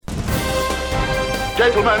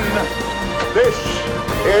gentlemen, this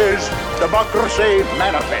is Democracy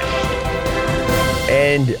Manifest.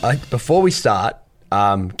 And before we start,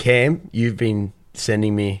 Cam, you've been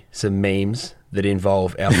sending me some memes that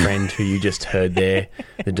involve our friend who you just heard there,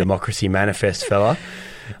 the Democracy Manifest fella.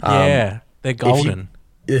 Yeah, they're golden.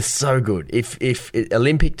 It's so good. If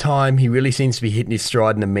Olympic time, he really seems to be hitting his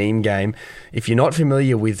stride in the meme game. If you're not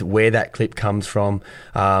familiar with where that clip comes from,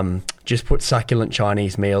 just put succulent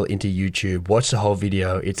Chinese meal into YouTube, watch the whole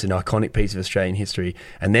video. It's an iconic piece of Australian history.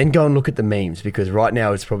 And then go and look at the memes, because right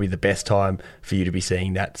now is probably the best time for you to be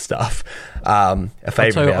seeing that stuff. A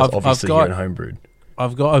favourite of ours, obviously, here in Homebrewed.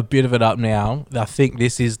 I've got a bit of it up now. I think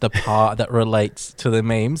this is the part that relates to the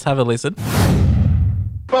memes. Have a listen.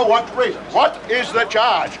 For what reason? What is the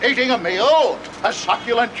charge? Eating a meal? A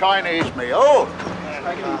succulent Chinese meal?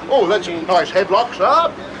 Oh, that's a nice headlock,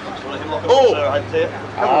 sir.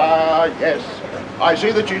 Oh, yes. I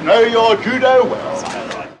see that you know your judo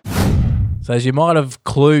well. So as you might have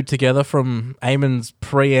clued together from Eamon's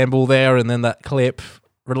preamble there and then that clip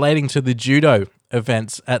relating to the judo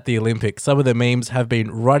events at the Olympics, some of the memes have been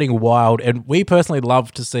running wild, and we personally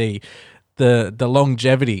love to see the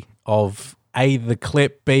longevity of A, the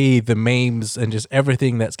clip, B, the memes, and just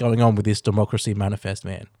everything that's going on with this Democracy Manifest,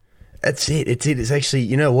 man. That's it. It's actually,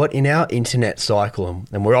 you know what, in our internet cycle,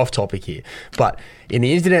 and we're off topic here, but in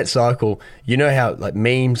the internet cycle, you know how like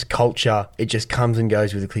memes, culture, it just comes and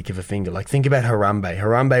goes with a click of a finger. Like think about Harambe.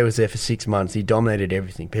 Harambe was there for 6 months. He dominated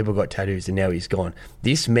everything. People got tattoos and now he's gone.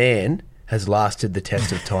 This man has lasted the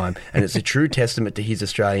test of time, and it's a true testament to his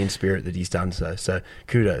Australian spirit that he's done so. So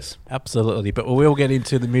kudos. Absolutely. But we will get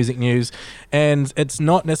into the music news, and it's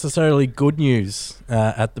not necessarily good news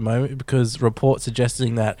at the moment, because reports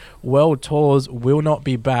suggesting that world tours will not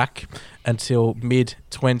be back until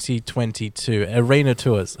mid-2022. Arena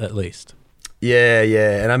tours, at least.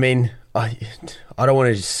 Yeah. And I mean, I don't want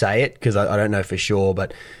to just say it because I don't know for sure,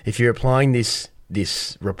 but if you're applying this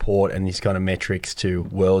report and these kind of metrics to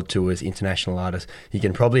world tours, international artists, you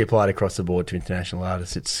can probably apply it across the board to international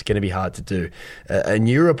artists. It's going to be hard to do. A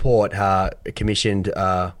new report completed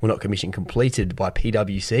by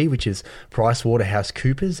PwC, which is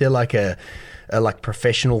PricewaterhouseCoopers. They're like a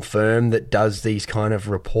professional firm that does these kind of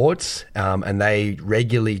reports, and they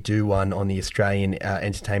regularly do one on the Australian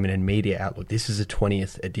Entertainment and Media Outlook. This is a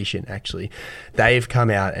 20th edition, actually. They've come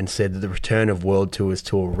out and said that the return of world tours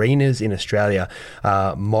to arenas in Australia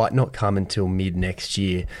might not come until mid next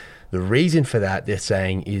year. The reason for that, they're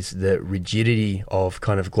saying, is the rigidity of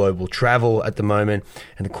kind of global travel at the moment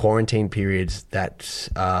and the quarantine periods that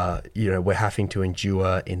we're having to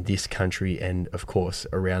endure in this country and, of course,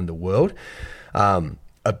 around the world.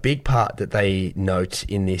 A big part that they note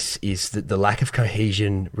in this is that the lack of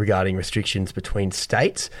cohesion regarding restrictions between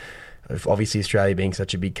states. Obviously, Australia being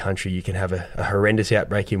such a big country, you can have a horrendous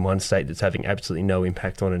outbreak in one state that's having absolutely no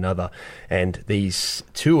impact on another. And these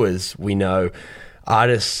tours, we know,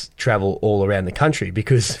 artists travel all around the country,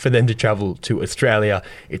 because for them to travel to Australia,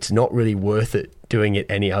 it's not really worth it doing it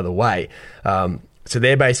any other way. So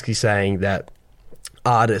they're basically saying that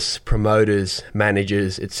artists, promoters,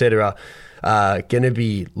 managers, etc., are going to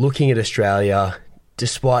be looking at Australia,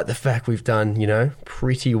 despite the fact we've done,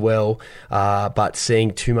 pretty well, but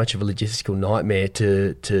seeing too much of a logistical nightmare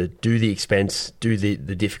to do the expense, do the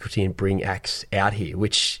difficulty and bring acts out here,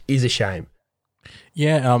 which is a shame.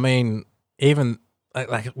 Yeah, I mean, even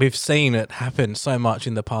like we've seen it happen so much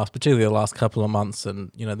in the past, particularly the last couple of months, and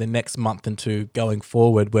the next month and two going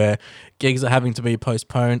forward, where gigs are having to be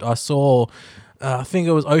postponed. I saw, I think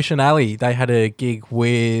it was Ocean Alley. They had a gig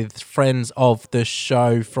with friends of the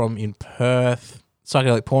show from in Perth,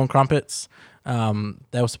 Psychedelic Porn Crumpets.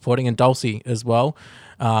 They were supporting, and Dulcie as well.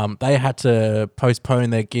 They had to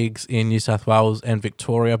postpone their gigs in New South Wales and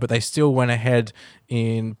Victoria, but they still went ahead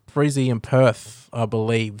in Brizzy and Perth, I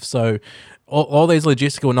believe. So all these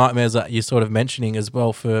logistical nightmares that you're sort of mentioning as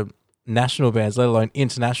well for national bands, let alone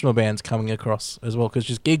international bands coming across as well, because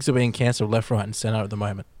just gigs are being cancelled left, right and centre at the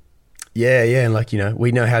moment. Yeah, and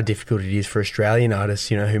we know how difficult it is for Australian artists,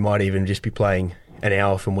 who might even just be playing an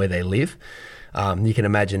hour from where they live. You can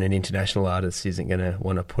imagine an international artist isn't going to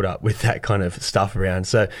want to put up with that kind of stuff around.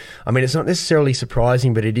 So, I mean, it's not necessarily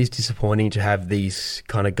surprising, but it is disappointing to have these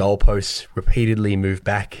kind of goalposts repeatedly move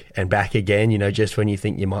back and back again, just when you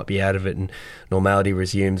think you might be out of it and normality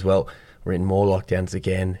resumes. Well, we're in more lockdowns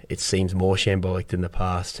again. It seems more shambolic than the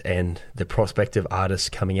past, and the prospect of artists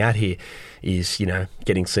coming out here is,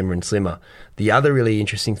 getting slimmer and slimmer. The other really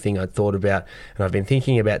interesting thing I thought about, and I've been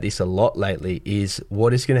thinking about this a lot lately, is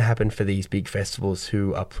what is going to happen for these big festivals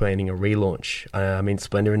who are planning a relaunch. I mean,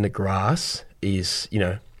 Splendour in the Grass is,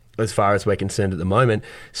 as far as we're concerned at the moment.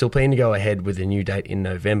 Still planning to go ahead with a new date in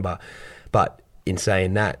November. But in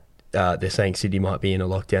saying that, they're saying Sydney might be in a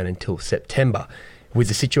lockdown until September. With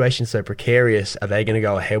the situation so precarious, are they going to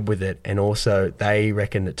go ahead with it? And also, they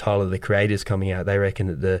reckon that Tyler, the Creator's coming out. They reckon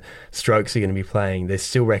that the Strokes are going to be playing. They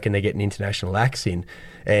still reckon they're getting international acts in.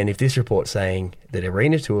 And if this report's saying that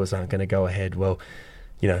arena tours aren't going to go ahead, well,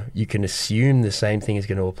 you know, you can assume the same thing is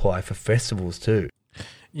going to apply for festivals too.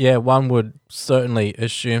 Yeah, one would certainly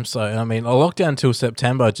assume so. I mean, a lockdown till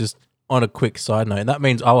September, just on a quick side note, and that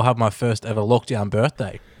means I will have my first ever lockdown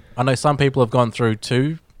birthday. I know some people have gone through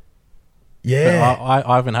two. Yeah.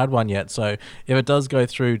 I haven't had one yet. So if it does go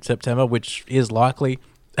through September, which is likely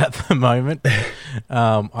at the moment,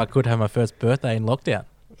 I could have my first birthday in lockdown.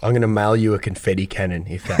 I'm going to mail you a confetti cannon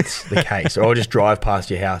if that's the case. Or I'll just drive past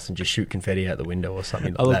your house and just shoot confetti out the window or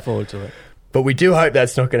something like that. I look forward to it. But we do hope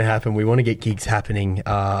that's not going to happen. We want to get gigs happening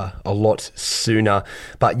a lot sooner.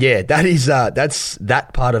 But yeah, that's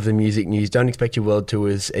that part of the music news. Don't expect your world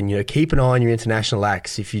tours, and keep an eye on your international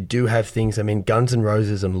acts. If you do have things, I mean, Guns N'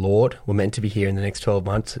 Roses and Lorde were meant to be here in the next 12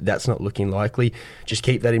 months. That's not looking likely. Just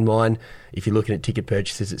keep that in mind if you're looking at ticket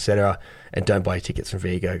purchases, etc. And don't buy tickets from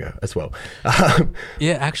Viagogo as well.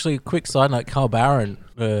 Yeah, actually, quick side note: Carl Barron,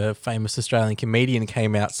 a famous Australian comedian,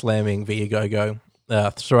 came out slamming Viagogo.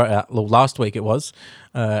 Last week it was,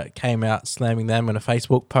 came out slamming them in a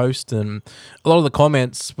Facebook post, and a lot of the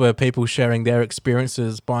comments were people sharing their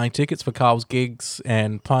experiences buying tickets for Carl's gigs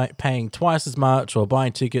and paying twice as much, or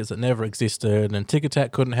buying tickets that never existed, and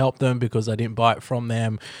Ticketek couldn't help them because they didn't buy it from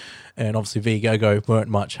them, and obviously Viagogo weren't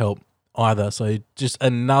much help either. So just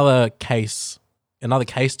another case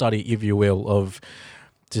study, if you will, of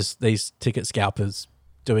just these ticket scalpers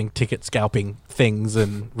doing ticket scalping things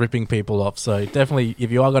and ripping people off. So definitely,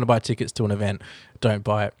 if you are going to buy tickets to an event, don't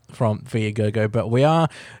buy it from Viagogo. But we are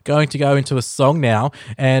going to go into a song now,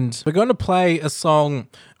 and we're going to play a song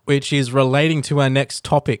which is relating to our next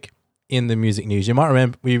topic in the music news. You might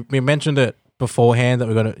remember we mentioned it beforehand that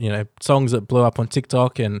we're going to, songs that blew up on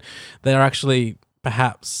TikTok, and they're actually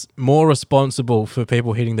perhaps more responsible for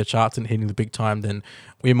people hitting the charts and hitting the big time than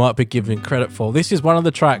we might be given credit for. This is one of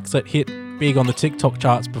the tracks that hit big on the TikTok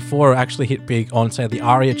charts before it actually hit big on, say, the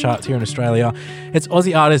ARIA charts here in Australia. It's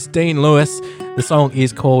Aussie artist Dean Lewis. The song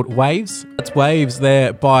is called Waves. It's Waves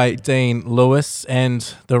there by Dean Lewis,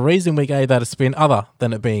 and the reason we gave that a spin, other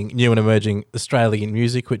than it being new and emerging Australian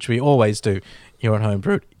music, which we always do here on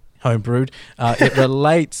Homebrewed, it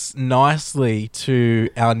relates nicely to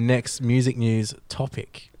our next music news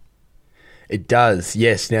topic. It does,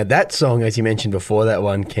 yes. Now, that song, as you mentioned before, that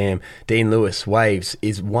one, Cam, Dean Lewis, Waves,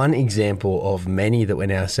 is one example of many that we're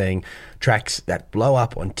now seeing tracks that blow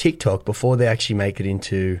up on TikTok before they actually make it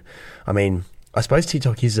into, I suppose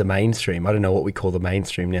TikTok is the mainstream. I don't know what we call the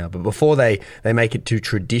mainstream now, but before they make it to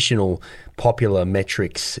traditional popular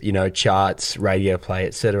metrics, charts, radio play,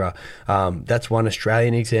 etc. That's one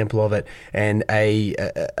Australian example of it. And a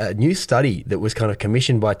new study that was kind of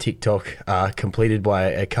commissioned by TikTok, completed by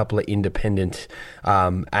a couple of independent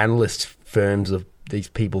analyst firms of these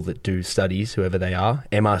people that do studies, whoever they are,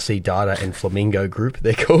 MRC Data and Flamingo Group,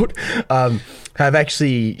 they're called, have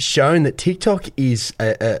actually shown that TikTok is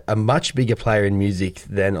a much bigger player in music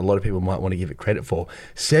than a lot of people might want to give it credit for.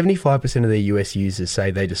 75% of their US users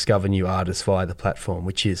say they discover new artists via the platform,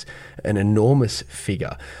 which is an enormous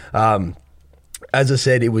figure. As I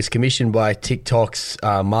said, it was commissioned by TikTok's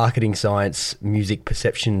marketing science, music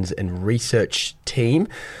perceptions and research team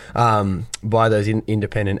by those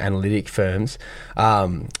independent analytic firms.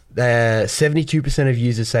 72% of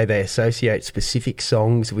users say they associate specific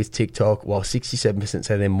songs with TikTok, while 67%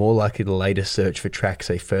 say they're more likely to later search for tracks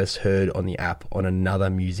they first heard on the app on another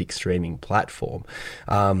music streaming platform,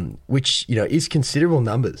 which is considerable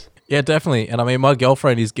numbers. Yeah, definitely. And my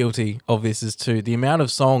girlfriend is guilty of this as too. The amount of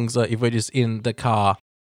songs that if we're just in the car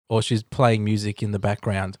or she's playing music in the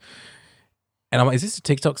background, and I'm like, is this a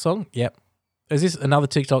TikTok song? Yep. Is this another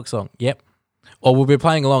TikTok song? Yep. Or we'll be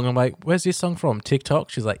playing along and I'm like, where's this song from? TikTok?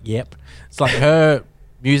 She's like, yep. It's like her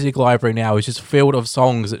music library now is just filled of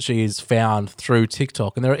songs that she's found through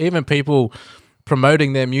TikTok. And there are even people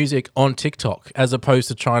promoting their music on TikTok as opposed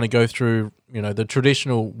to trying to go through the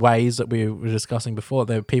traditional ways that we were discussing before.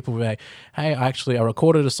 There are people who are like, hey, I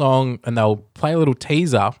recorded a song, and they'll play a little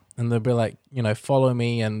teaser and they'll be like, follow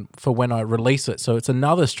me and for when I release it. So it's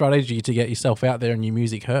another strategy to get yourself out there and your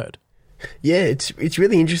music heard. Yeah, it's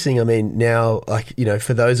really interesting. I mean, now, like, you know,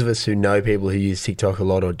 for those of us who know people who use TikTok a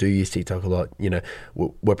lot or do use TikTok a lot, you know,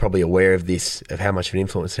 we're probably aware of this, of how much of an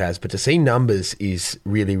influence it has. But to see numbers is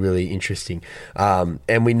really, really interesting.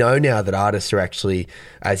 And we know now that artists are actually,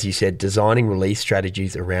 as you said, designing release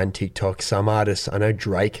strategies around TikTok. Some artists, I know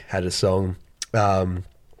Drake had a song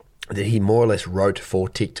that he more or less wrote for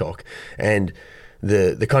TikTok. And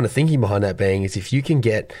the kind of thinking behind that being is if you can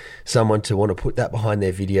get someone to want to put that behind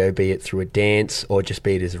their video, be it through a dance or just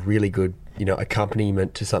be it as a really good, you know,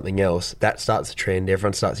 accompaniment to something else, that starts a trend.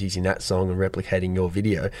 Everyone starts using that song and replicating your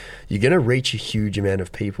video. You're going to reach a huge amount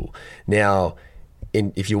of people. Now,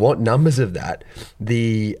 if you want numbers of that,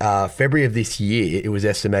 the February of this year, it was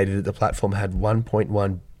estimated that the platform had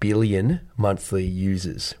 1.1 billion monthly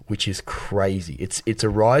users, which is crazy. It's a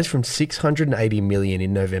rise from 680 million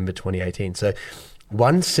in November 2018. So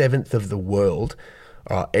 1/7 of the world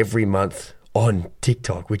every month on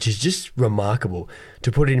TikTok, which is just remarkable.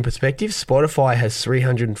 To put it in perspective, Spotify has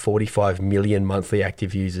 345 million monthly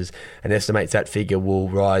active users and estimates that figure will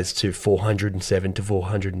rise to 407 to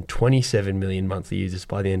 427 million monthly users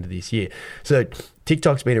by the end of this year. So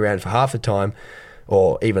TikTok's been around for half the time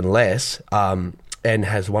or even less, and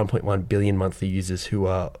has 1.1 billion monthly users who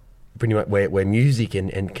are pretty much where music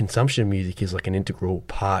and consumption of music is like an integral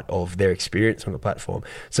part of their experience on the platform.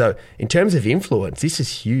 So in terms of influence, this is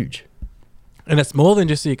huge. And it's more than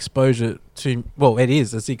just the exposure to, well,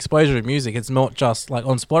 it's the exposure to music. It's not just like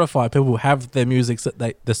on Spotify, people have their music,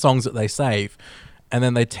 the songs that they save, and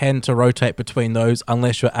then they tend to rotate between those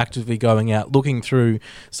unless you're actively going out looking through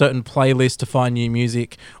certain playlists to find new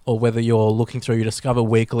music, or whether you're looking through your Discover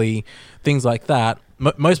Weekly, things like that.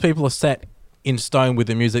 Most people are set in stone with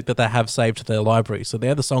the music that they have saved to their library. So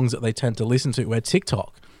they're the songs that they tend to listen to. Where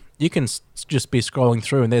TikTok, you can just be scrolling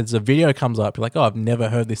through and there's a video comes up. You're like, oh, I've never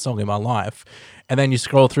heard this song in my life. And then you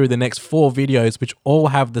scroll through the next 4 videos, which all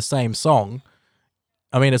have the same song.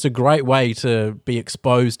 I mean, it's a great way to be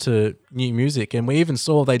exposed to new music. And we even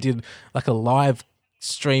saw they did like a live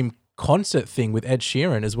stream concert thing with Ed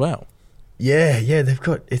Sheeran as well. Yeah,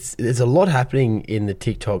 there's a lot happening in the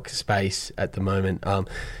TikTok space at the moment,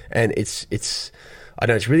 and it's I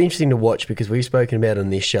know it's really interesting to watch because we've spoken about on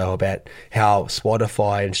this show about how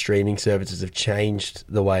Spotify and streaming services have changed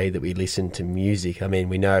the way that we listen to music. I mean,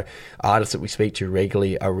 we know artists that we speak to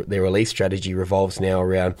regularly, their release strategy revolves now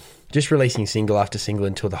around just releasing single after single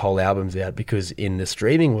until the whole album's out, because in the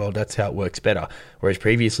streaming world, that's how it works better. Whereas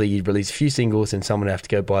previously, you'd release a few singles and someone would have to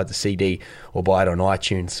go buy the CD or buy it on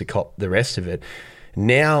iTunes to cop the rest of it.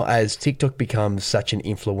 Now, as TikTok becomes such an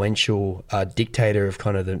influential dictator of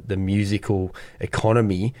kind of the musical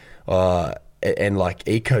economy and like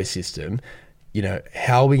ecosystem, you know,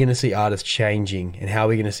 how are we going to see artists changing, and how are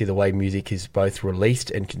we going to see the way music is both released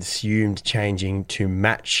and consumed changing to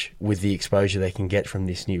match with the exposure they can get from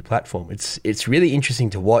this new platform? It's really interesting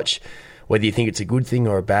to watch. Whether you think it's a good thing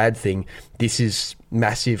or a bad thing, this is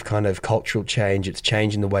massive kind of cultural change. It's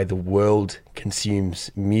changing the way the world consumes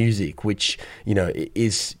music, which, you know,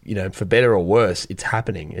 is, you know, for better or worse, it's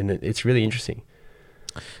happening, and it's really interesting.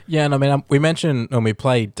 Yeah, and I mean, we mentioned when we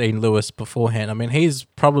played Dean Lewis beforehand, I mean, he's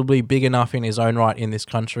probably big enough in his own right in this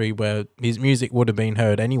country where his music would have been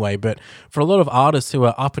heard anyway. But for a lot of artists who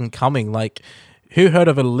are up and coming, like, who heard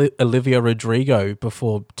of Olivia Rodrigo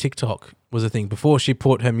before TikTok was a thing? Before she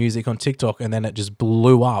put her music on TikTok, and then it just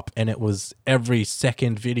blew up, and it was every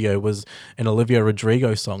second video was an Olivia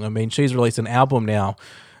Rodrigo song. I mean, she's released an album now,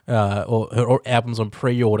 or her album's on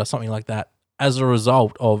pre-order, something like that, as a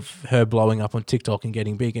result of her blowing up on TikTok and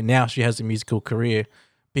getting big. And now she has a musical career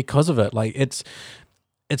because of it. Like, it's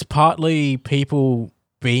partly people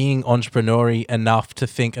being entrepreneurial enough to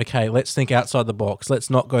think, okay, let's think outside the box. Let's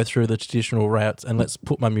not go through the traditional routes, and let's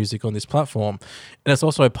put my music on this platform. And it's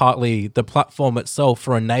also partly the platform itself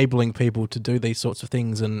for enabling people to do these sorts of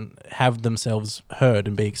things and have themselves heard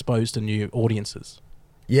and be exposed to new audiences.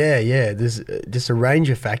 Yeah. There's just a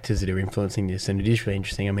range of factors that are influencing this, and it is really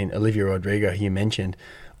interesting. I mean, Olivia Rodrigo, you mentioned,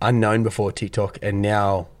 unknown before TikTok, and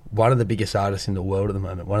now one of the biggest artists in the world at the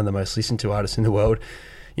moment, one of the most listened to artists in the world.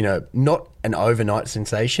 You know, not an overnight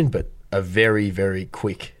sensation, but a very, very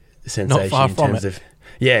quick sensation. Not far from it.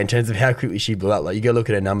 In terms of how quickly she blew up. Like, you go look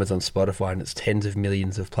at her numbers on Spotify, and it's tens of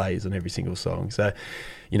millions of plays on every single song. So,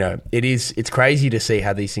 you know, it's crazy to see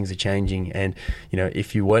how these things are changing. And, you know,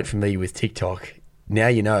 if you weren't familiar with TikTok, now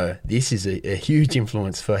you know this is a huge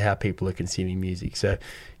influence for how people are consuming music. So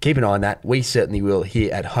keep an eye on that. We certainly will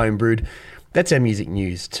here at Homebrewed. That's our music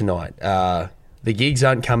news tonight. The gigs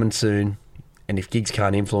aren't coming soon, and if gigs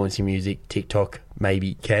can't influence your music, TikTok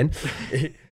maybe can.